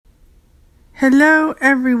Hello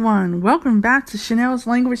everyone, welcome back to Chanel's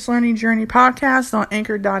Language Learning Journey podcast on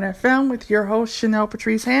Anchor.fm with your host Chanel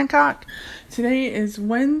Patrice Hancock. Today is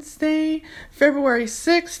Wednesday, February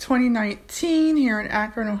 6, 2019 here in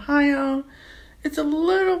Akron, Ohio. It's a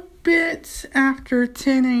little bit after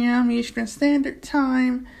 10 a.m. Eastern Standard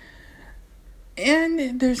Time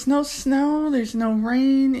and there's no snow, there's no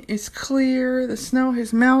rain, it's clear. The snow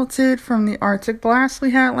has melted from the Arctic blast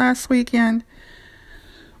we had last weekend,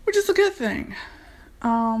 which is a good thing.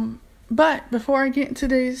 But before I get into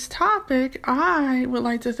today's topic, I would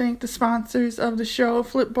like to thank the sponsors of the show,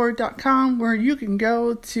 Flipboard.com, where you can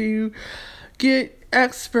go to get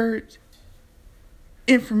expert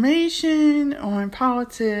information on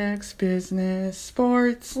politics, business,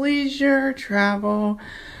 sports, leisure, travel.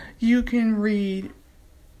 You can read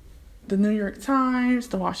the New York Times,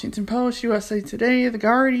 the Washington Post, USA Today, The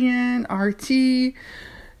Guardian, RT,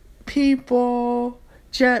 People,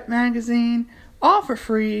 Jet Magazine, all for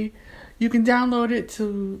free. You can download it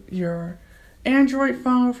to your Android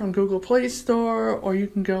phone from Google Play Store, or you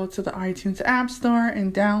can go to the iTunes App Store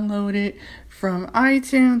and download it from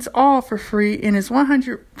iTunes, all for free, and it's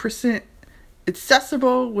 100%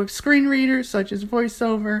 accessible with screen readers such as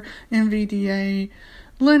VoiceOver, NVDA,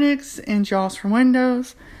 Linux, and JAWS for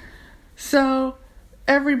Windows. So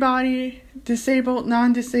everybody, disabled,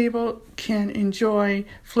 non-disabled, can enjoy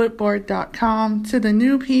Flipboard.com. To the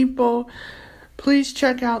new people, please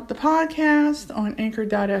check out the podcast on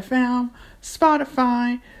Anchor.fm,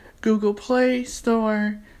 Spotify, Google Play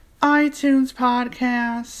Store, iTunes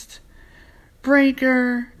Podcast,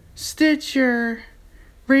 Breaker, Stitcher,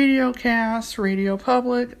 Radiocast, Radio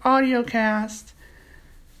Public, Audiocast.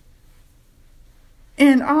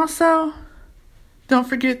 And also, don't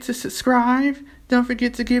forget to subscribe. Don't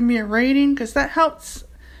forget to give me a rating because that helps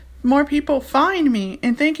more people find me.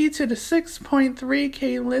 And thank you to the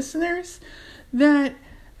 6.3K listeners that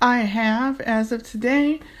I have as of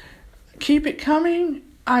today. Keep it coming.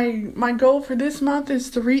 My goal for this month is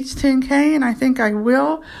to reach 10K, and I think I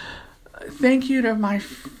will. Thank you to my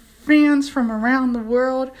fans from around the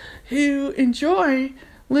world who enjoy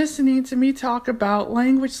listening to me talk about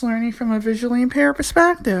language learning from a visually impaired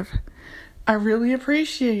perspective. I really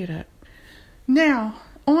appreciate it. Now,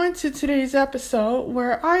 on to today's episode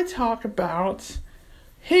where I talk about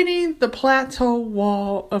hitting the plateau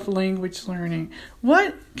wall of language learning.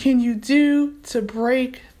 What can you do to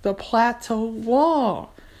break the plateau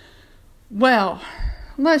wall? Well,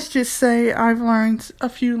 let's just say I've learned a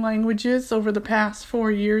few languages over the past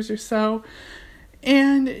 4 years or so,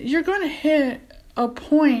 and you're going to hit a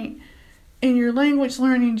point in your language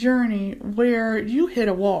learning journey where you hit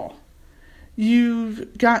a wall.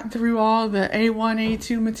 You've gotten through all the A1,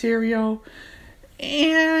 A2 material,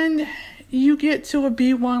 and you get to a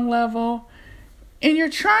B1 level, and you're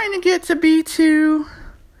trying to get to B2,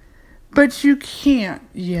 but you can't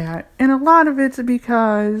yet. And a lot of it's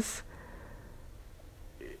because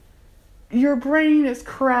your brain is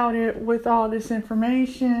crowded with all this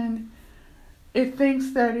information. It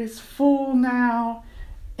thinks that it's full now,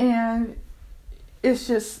 and it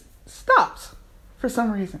just stops for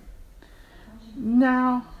some reason.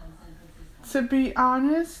 Now, to be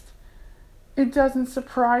honest, it doesn't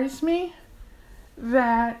surprise me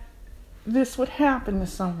that this would happen to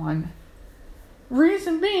someone.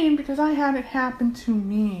 Reason being, because I had it happen to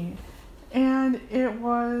me, and it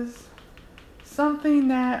was something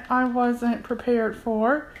that I wasn't prepared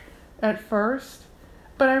for at first,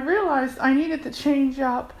 but I realized I needed to change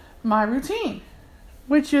up my routine,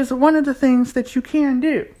 which is one of the things that you can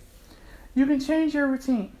do. You can change your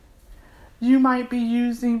routine. You might be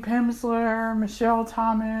using Pimsleur, Michelle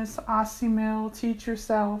Thomas, Osimil, Teach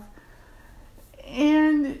Yourself,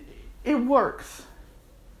 and it works.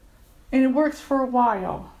 And it works for a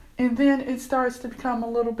while. And then it starts to become a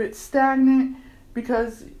little bit stagnant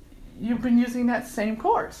because you've been using that same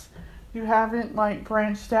course. You haven't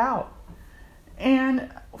branched out.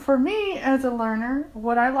 And for me as a learner,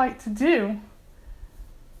 what I like to do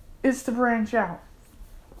is to branch out.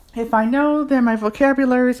 If I know that my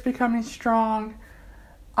vocabulary is becoming strong,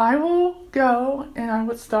 I will go and I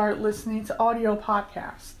would start listening to audio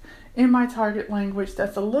podcasts in my target language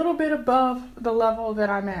that's a little bit above the level that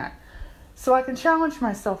I'm at, so I can challenge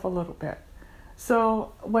myself a little bit.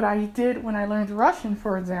 So what I did when I learned Russian,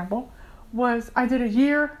 for example, was I did a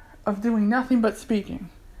year of doing nothing but speaking.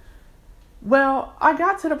 Well, I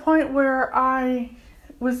got to the point where I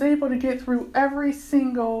was able to get through every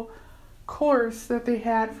single course that they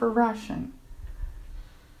had for Russian.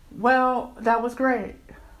 Well, that was great,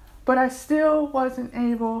 but I still wasn't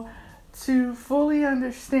able to fully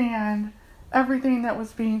understand everything that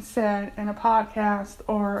was being said in a podcast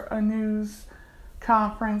or a news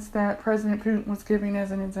conference that President Putin was giving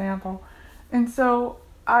as an example. And so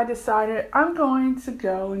I decided I'm going to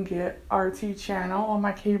go and get RT Channel on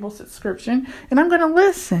my cable subscription, and I'm going to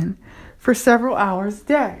listen for several hours a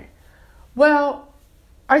day. Well,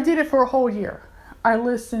 I did it for a whole year. I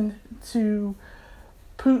listened to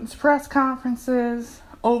Putin's press conferences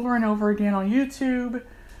over and over again on YouTube.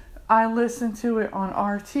 I listened to it on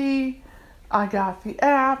RT. I got the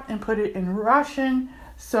app and put it in Russian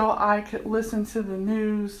so I could listen to the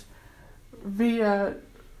news via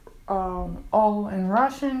all in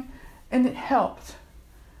Russian, and it helped.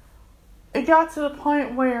 It got to the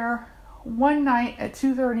point where one night at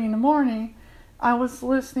 2:30 in the morning, I was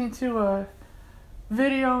listening to a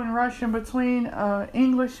video in Russian between an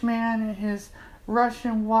Englishman and his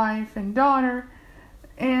Russian wife and daughter,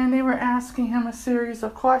 and they were asking him a series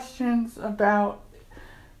of questions about,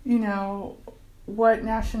 what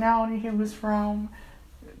nationality he was from,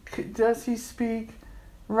 does he speak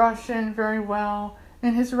Russian very well,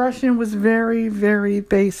 and his Russian was very, very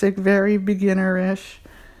basic, very beginner-ish,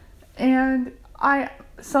 and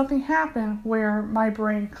something happened where my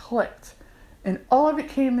brain clicked. And all of it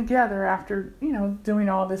came together after, doing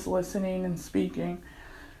all this listening and speaking.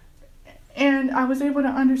 And I was able to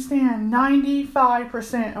understand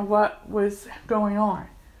 95% of what was going on.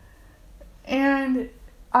 And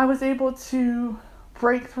I was able to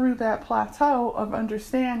break through that plateau of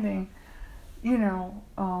understanding,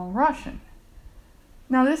 Russian.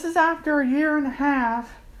 Now, this is after a year and a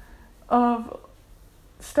half of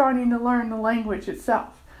starting to learn the language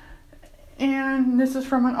itself. And this is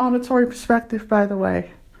from an auditory perspective, by the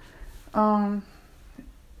way.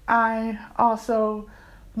 I also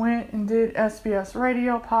went and did SBS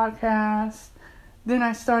radio podcasts. Then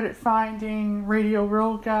I started finding Radio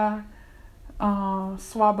Roga,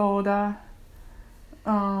 Swaboda,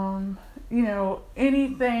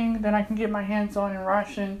 anything that I can get my hands on in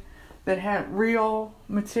Russian that had real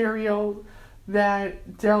material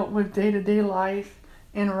that dealt with day-to-day life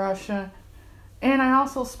in Russia. And I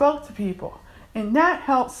also spoke to people, and that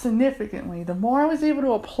helped significantly. The more I was able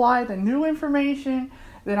to apply the new information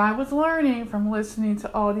that I was learning from listening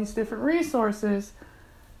to all these different resources,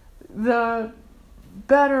 the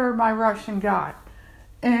better my Russian got.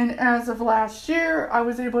 And as of last year, I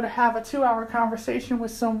was able to have a 2-hour conversation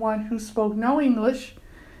with someone who spoke no English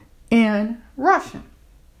and Russian.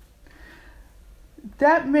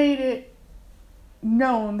 That made it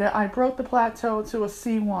known that I broke the plateau to a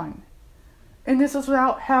C1. And this is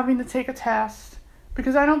without having to take a test,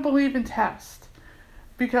 because I don't believe in tests.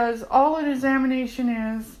 Because all an examination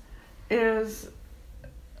is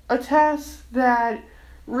a test that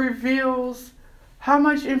reveals how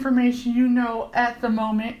much information you know at the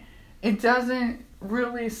moment. It doesn't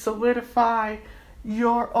really solidify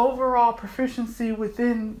your overall proficiency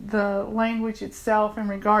within the language itself in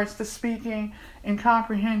regards to speaking and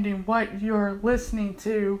comprehending what you're listening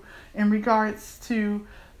to in regards to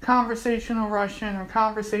conversational Russian or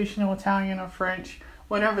conversational Italian or French,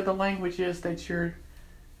 whatever the language is that you're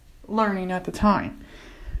learning at the time.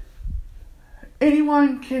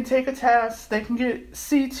 Anyone can take a test. They can get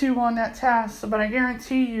C2 on that test, but I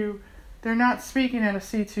guarantee you they're not speaking at a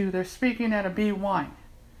C2. They're speaking at a B1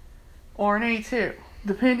 or an A2,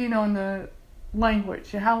 depending on the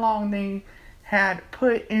language and how long they had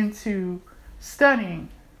put into studying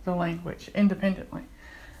the language independently.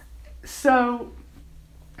 So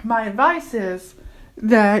my advice is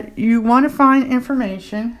that you want to find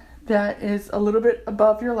information that is a little bit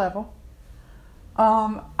above your level.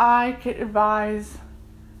 I could advise,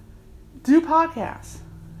 do podcasts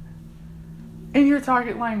in your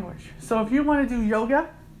target language. So if you want to do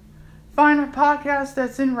yoga, find a podcast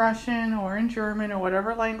that's in Russian or in German or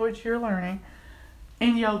whatever language you're learning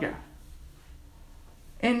in yoga.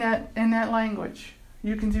 In that language.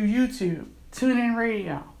 You can do YouTube, TuneIn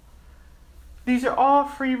Radio. These are all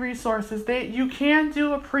free resources. You can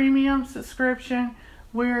do a premium subscription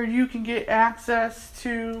where you can get access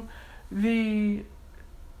to the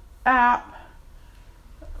app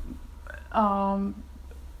a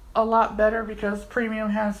lot better, because premium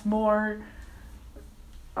has more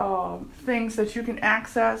things that you can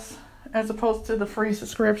access as opposed to the free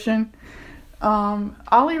subscription.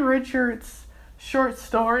 Ollie Richards' short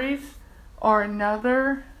stories are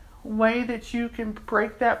another way that you can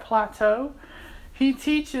break that plateau. He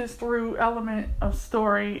teaches through element of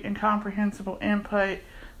story and comprehensible input,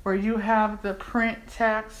 where you have the print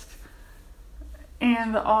text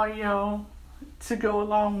and the audio to go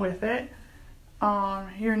along with it.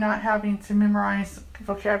 You're not having to memorize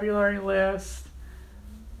vocabulary lists.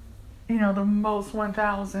 the most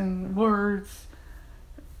 1,000 words.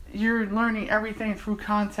 You're learning everything through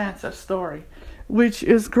contents of story, which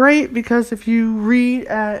is great because if you read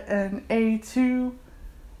at an A2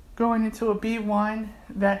 going into a B1,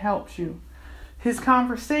 that helps you. His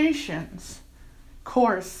conversations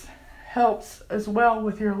course helps as well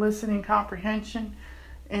with your listening comprehension,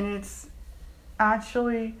 and it's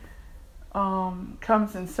actually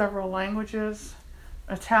comes in several languages: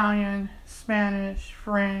 Italian, Spanish,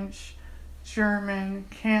 French, German,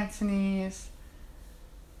 Cantonese,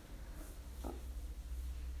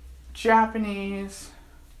 Japanese,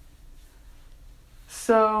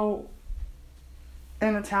 and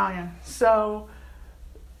Italian. So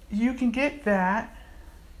you can get that,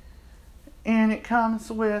 and it comes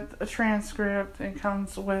with a transcript. It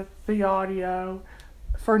comes with the audio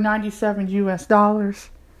for $97 US.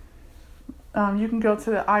 You can go to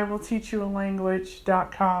the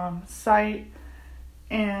iwillteachyoualanguage.com site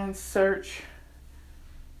and search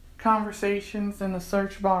conversations in the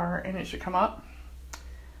search bar, and it should come up.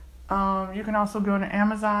 You can also go to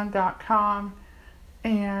Amazon.com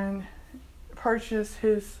and purchase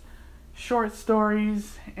his short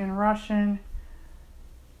stories in Russian,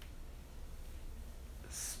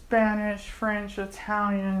 Spanish, French,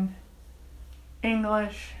 Italian,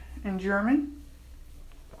 English, and German.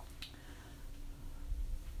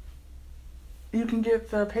 You can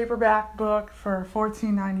get the paperback book for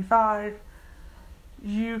 $14.95.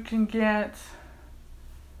 You can get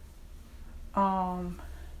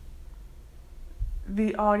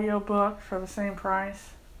the audio book for the same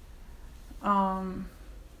price.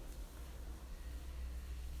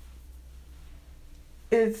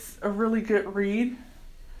 It's a really good read.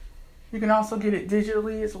 You can also get it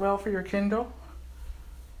digitally as well for your Kindle.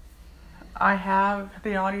 I have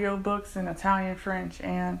the audio books in Italian, French,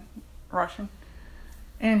 and Russian.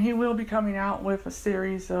 And he will be coming out with a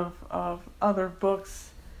series of other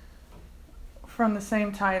books from the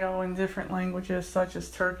same title in different languages, such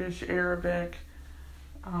as Turkish, Arabic,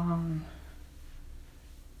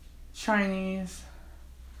 Chinese,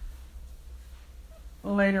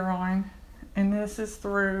 later on. And this is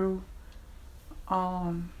through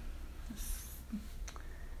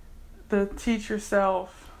the Teach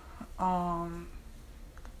Yourself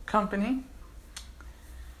company,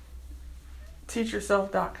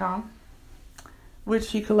 teachyourself.com,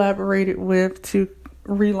 which he collaborated with to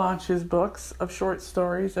relaunch his books of short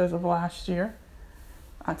stories as of last year,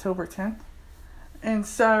 October 10th. And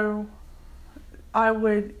so I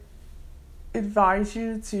would advise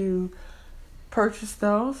you to purchase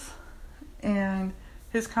those and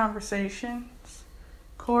his conversations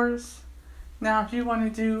course. Now, if you want to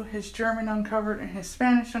do his German Uncovered and his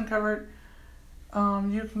Spanish Uncovered,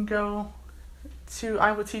 you can go to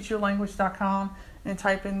iwillteachyoualanguage.com and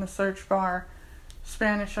type in the search bar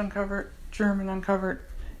Spanish Uncovered, German Uncovered.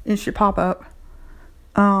 It should pop up.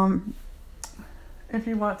 If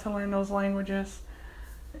you want to learn those languages,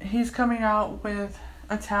 he's coming out with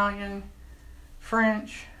Italian,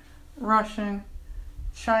 French, Russian,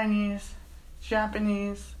 Chinese,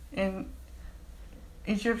 Japanese, and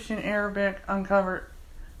Egyptian Arabic Uncovered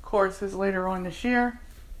courses later on this year.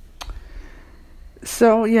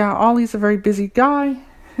 So yeah, Ollie's a very busy guy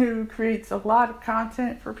who creates a lot of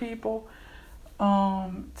content for people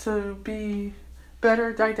to be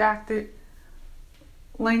better didactic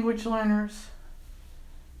language learners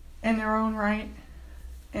in their own right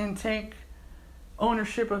and take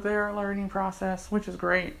ownership of their learning process, which is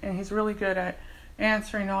great. And he's really good at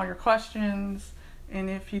answering all your questions. And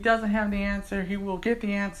if he doesn't have the answer, he will get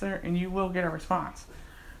the answer and you will get a response.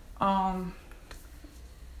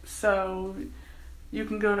 So you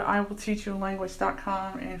can go to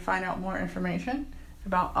iwillteachyoualanguage.com and find out more information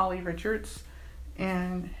about Ollie Richards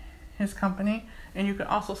and his company. And you can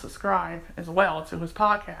also subscribe as well to his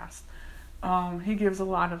podcast. He gives a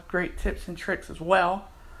lot of great tips and tricks as well.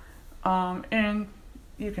 And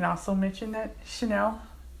you can also mention that Chanel,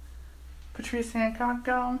 Patrice Hancock,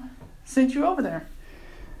 sent you over there.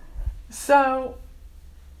 So,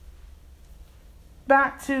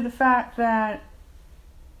 back to the fact that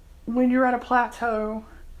when you're at a plateau,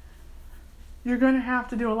 you're going to have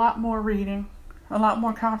to do a lot more reading, a lot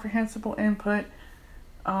more comprehensible input.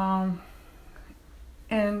 And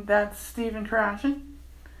that's Stephen Krashen,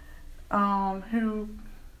 who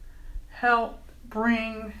helped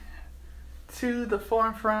bring to the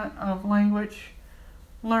forefront of language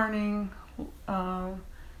learning,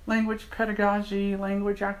 language pedagogy,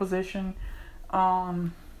 language acquisition,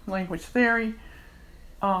 language theory,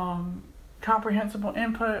 comprehensible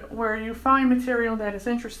input, where you find material that is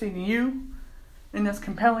interesting to you and that's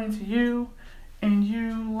compelling to you and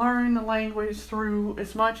you learn the language through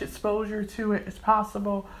as much exposure to it as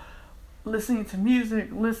possible, listening to music,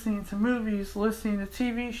 listening to movies, listening to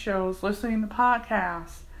TV shows, listening to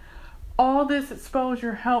podcasts. All this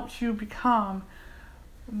exposure helps you become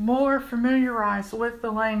more familiarized with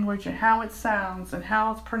the language and how it sounds and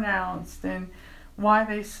how it's pronounced and why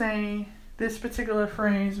they say this particular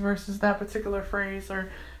phrase versus that particular phrase, or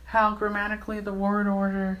how grammatically the word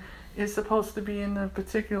order is supposed to be in the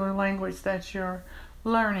particular language that you're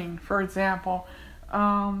learning. For example,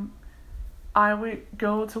 I would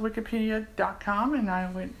go to wikipedia.com and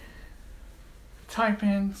I would type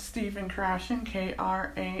in Stephen Krashen,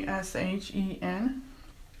 Krashen,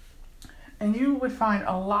 and you would find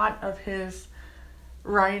a lot of his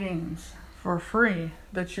writings for free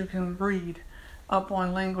that you can read up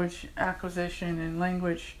on language acquisition and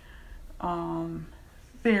language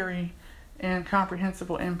theory and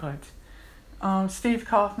comprehensible input. Steve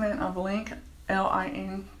Kaufman of Lingq,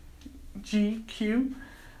 LINGQ,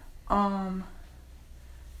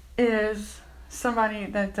 is somebody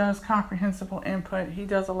that does comprehensible input. He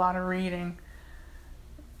does a lot of reading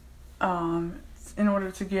in order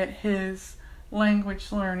to get his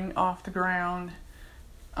language learning off the ground.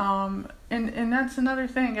 And that's another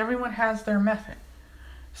thing. Everyone has their method.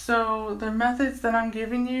 So the methods that I'm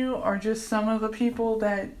giving you are just some of the people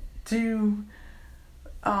that do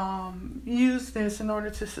use this in order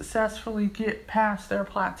to successfully get past their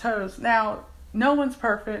plateaus. Now, no one's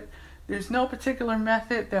perfect. There's no particular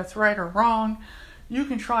method that's right or wrong. You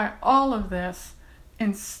can try all of this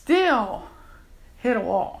and still hit a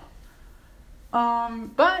wall.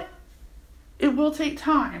 But it will take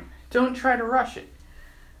time. Don't try to rush it.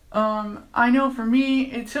 I know for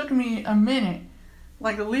me, it took me a minute,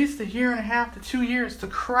 like at least 1.5 years to 2 years to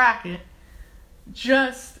crack it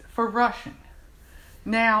just for Russian.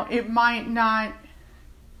 Now, it might not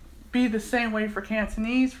be the same way for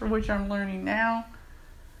Cantonese, for which I'm learning now,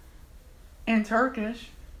 and Turkish,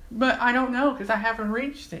 but I don't know because I haven't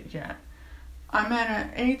reached it yet. I'm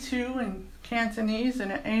at an A2 in Cantonese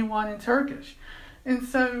and an A1 in Turkish. And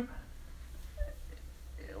so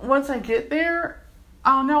once I get there,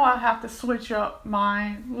 I'll know I'll have to switch up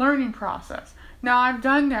my learning process. Now, I've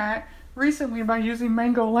done that recently by using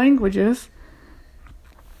Mango Languages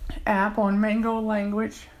app on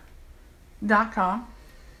mangolanguage.com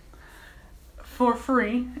for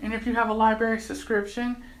free. And if you have a library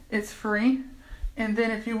subscription, it's free. And then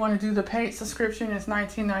if you want to do the paid subscription, it's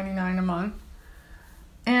 $19.99 a month.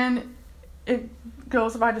 And it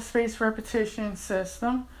goes by the spaced repetition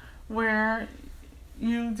system, where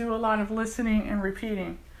you do a lot of listening and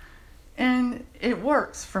repeating. And it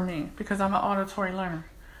works for me because I'm an auditory learner.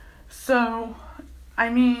 So, I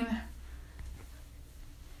mean,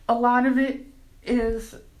 a lot of it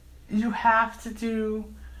is you have to do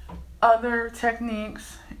other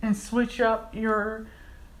techniques and switch up your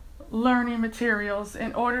learning materials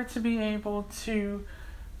in order to be able to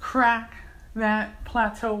crack that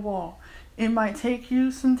plateau wall. It might take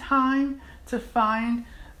you some time to find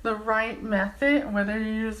the right method, whether you're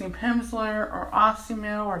using Pimsleur or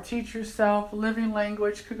Osimil or Teach Yourself, Living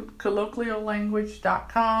Language,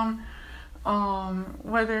 colloquiallanguage.com,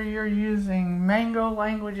 whether you're using Mango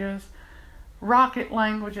Languages, Rocket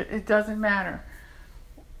Language, it doesn't matter.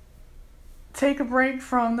 Take a break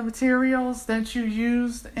from the materials that you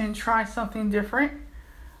used and try something different,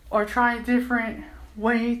 or try a different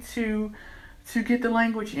way to get the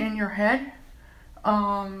language in your head.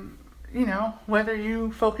 You know, whether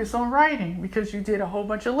you focus on writing because you did a whole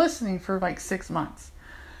bunch of listening for like 6 months,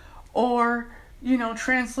 or, you know,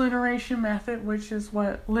 transliteration method, which is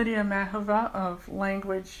what Lydia Mahova of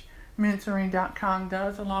languagementoring.com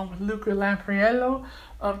does, along with Luca Lampriello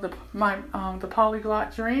of the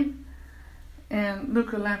Polyglot Dream and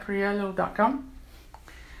lucalampriello.com.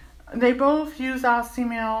 They both use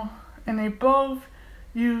Osimil, and they both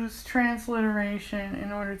use transliteration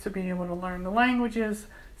in order to be able to learn the languages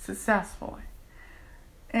successfully.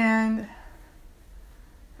 And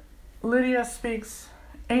Lydia speaks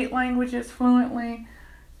 8 languages fluently,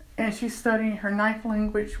 and she's studying her 9th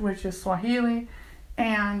language, which is Swahili,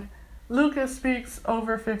 and Luca speaks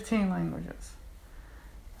over 15 languages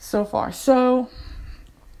so far. So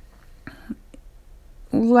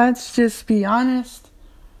let's just be honest.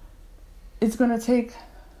 It's going to take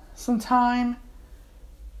some time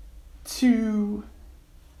to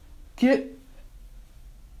get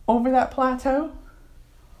over that plateau,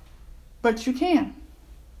 but you can.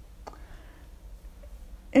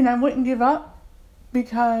 And I wouldn't give up,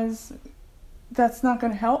 because that's not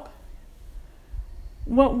going to help.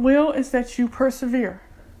 What will is that you persevere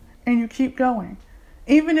and you keep going,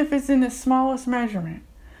 even if it's in the smallest measurement.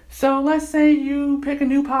 So let's say you pick a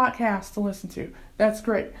new podcast to listen to. That's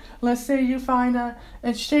great. Let's say you find an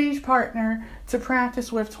exchange partner to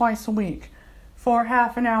practice with twice a week for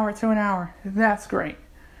half an hour to an hour. That's great.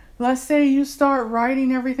 Let's say you start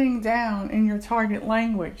writing everything down in your target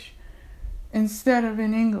language instead of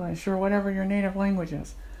in English or whatever your native language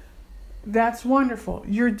is. That's wonderful.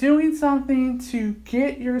 You're doing something to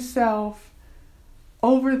get yourself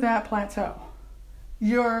over that plateau.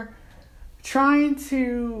 You're trying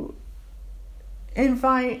to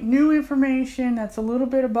invite new information that's a little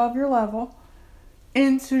bit above your level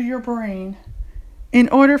into your brain in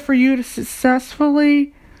order for you to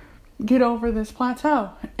successfully get over this plateau.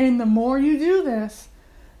 And the more you do this,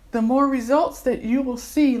 the more results that you will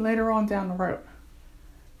see later on down the road.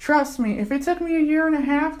 Trust me, if it took me 1.5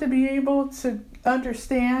 years to be able to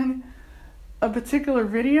understand a particular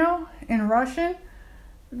video in Russian,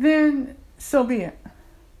 then so be it.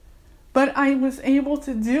 But I was able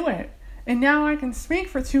to do it. And now I can speak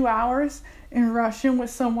for 2 hours in Russian with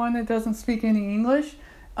someone that doesn't speak any English,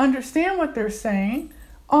 understand what they're saying,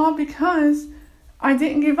 all because I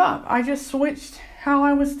didn't give up. I just switched how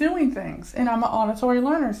I was doing things. And I'm an auditory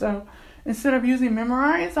learner, so instead of using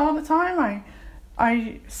memorize all the time,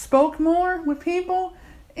 I spoke more with people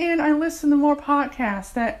and I listened to more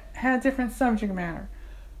podcasts that had different subject matter.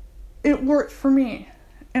 It worked for me.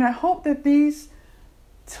 And I hope that these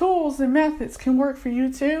tools and methods can work for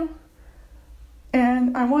you too.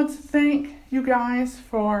 And I want to thank you guys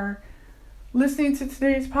for listening to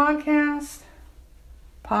today's podcast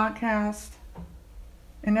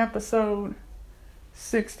in episode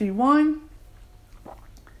 61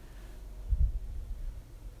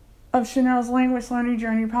 of Chanel's Language Learning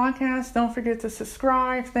Journey podcast. Don't forget to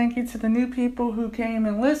subscribe. Thank you to the new people who came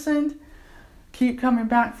and listened. Keep coming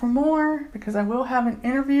back for more, because I will have an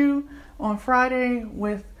interview on Friday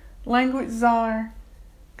with language czar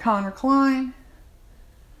Connor Klein.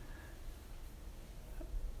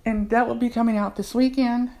 And that will be coming out this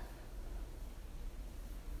weekend.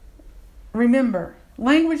 Remember,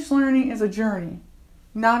 language learning is a journey,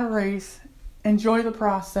 not a race. Enjoy the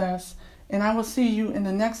process. And I will see you in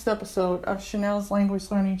the next episode of Chanel's Language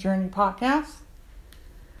Learning Journey podcast.